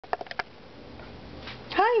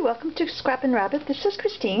Hi, welcome to Scrap and Rabbit. This is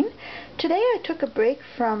Christine. Today I took a break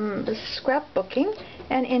from scrapbooking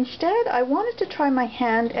and instead I wanted to try my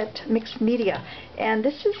hand at mixed media. And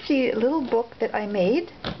this is the little book that I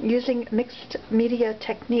made using mixed media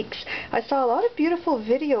techniques. I saw a lot of beautiful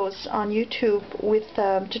videos on YouTube with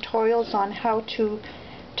tutorials on how to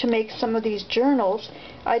make some of these journals.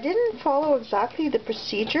 I didn't follow exactly the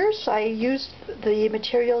procedures. I used the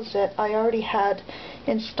materials that I already had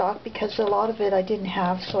in stock because a lot of it I didn't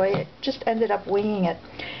have, so I just ended up winging it.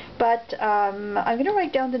 But I'm going to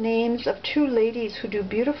write down the names of two ladies who do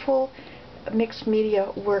beautiful mixed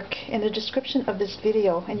media work in the description of this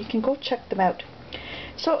video, and you can go check them out.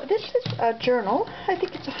 So this is a journal. I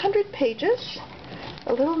think it's 100 pages,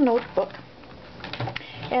 a little notebook,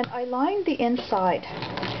 and I lined the inside.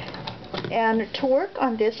 And to work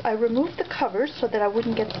on this, I removed the covers so that I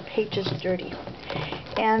wouldn't get the pages dirty.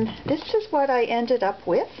 And this is what I ended up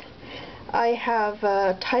with. I have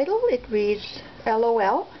a title. It reads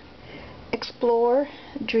LOL, Explore,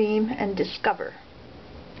 Dream, and Discover.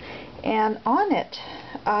 And on it,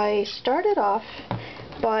 I started off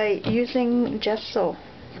by using gesso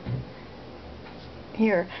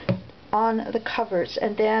here on the covers,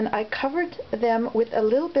 and then I covered them with a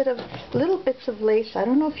little bits of lace. I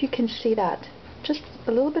don't know if you can see that, just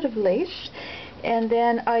a little bit of lace. And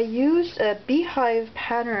then I used a beehive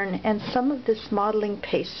pattern and some of this modeling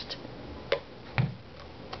paste,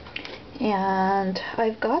 and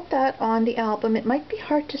I've got that on the album. It might be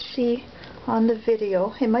hard to see on the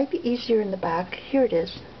video. It might be easier in the back. Here it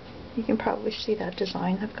is. You can probably see that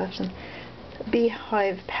design. I've got some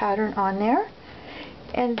beehive pattern on there.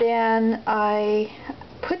 And then I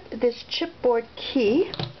put this chipboard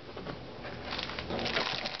key,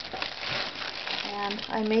 and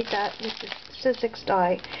I made that with the Sizzix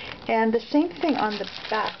die. And the same thing on the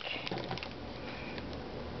back.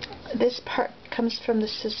 This part comes from the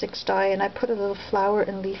Sizzix die, and I put a little flower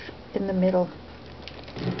and leaf in the middle.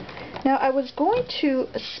 Now I was going to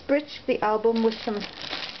spritz the album with some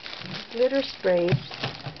glitter sprays,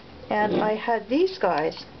 and I had these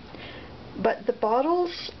guys. But the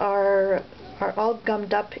bottles are all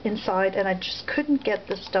gummed up inside, and I just couldn't get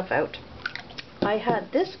the stuff out. I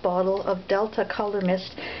had this bottle of Delta Color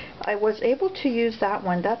Mist. I was able to use that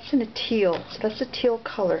one. That's in a teal, so that's a teal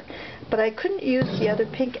color. But I couldn't use the other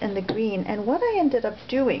pink and the green. And what I ended up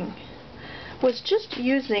doing was just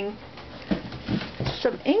using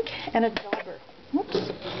some ink and a dauber.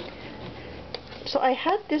 Whoops. So I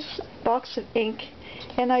had this box of ink,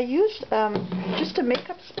 and I used just a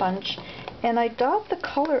makeup sponge, and I daubed the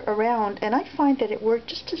color around, and I find that it worked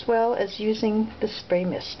just as well as using the spray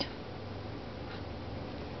mist.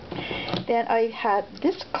 Then I had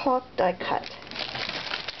this clock die cut,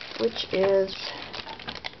 which is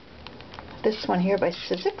this one here by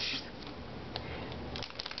Sizzix,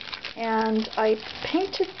 and I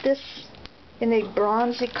painted this in a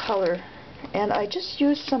bronzy color, and I just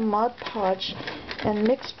used some Mod Podge and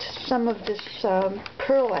mixed some of this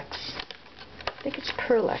Pearl-X. I think it's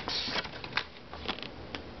Pearl-X.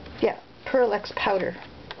 Yeah, Pearl-X powder.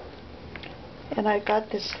 And I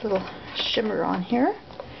got this little shimmer on here.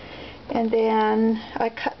 And then I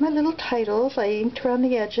cut my little titles. I inked around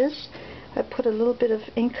the edges. I put a little bit of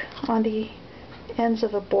ink on the ends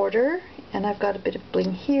of a border, and I've got a bit of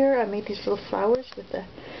bling here. I made these little flowers with the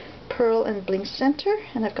pearl and bling center,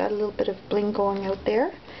 and I've got a little bit of bling going out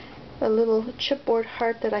there. A little chipboard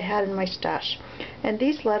heart that I had in my stash. And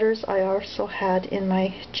these letters I also had in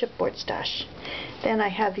my chipboard stash. Then I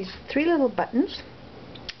have these three little buttons,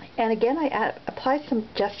 and again I applied some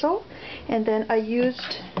gesso, and then I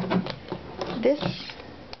used this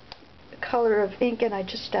color of ink and I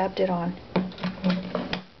just dabbed it on.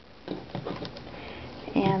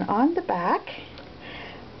 And on the back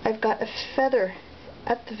I've got a feather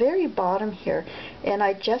at the very bottom here, and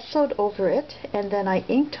I gessoed over it, and then I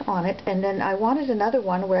inked on it, and then I wanted another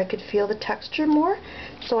one where I could feel the texture more,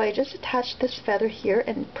 so I just attached this feather here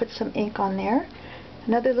and put some ink on there.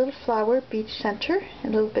 Another little flower, bead center, a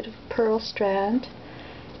little bit of pearl strand,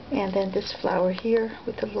 and then this flower here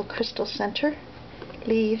with a little crystal center,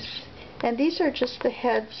 leaves, and these are just the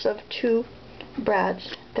heads of two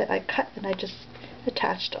brads that I cut and I just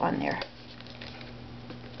attached on there.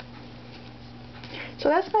 So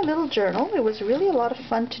that's my little journal. It was really a lot of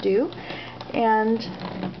fun to do, and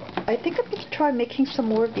I think I'm going to try making some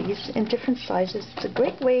more of these in different sizes. It's a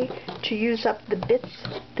great way to use up the bits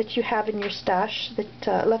that you have in your stash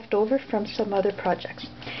that left over from some other projects.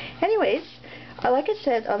 Anyways, like I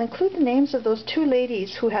said, I'll include the names of those two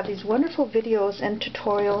ladies who have these wonderful videos and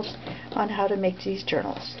tutorials on how to make these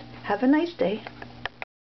journals. Have a nice day.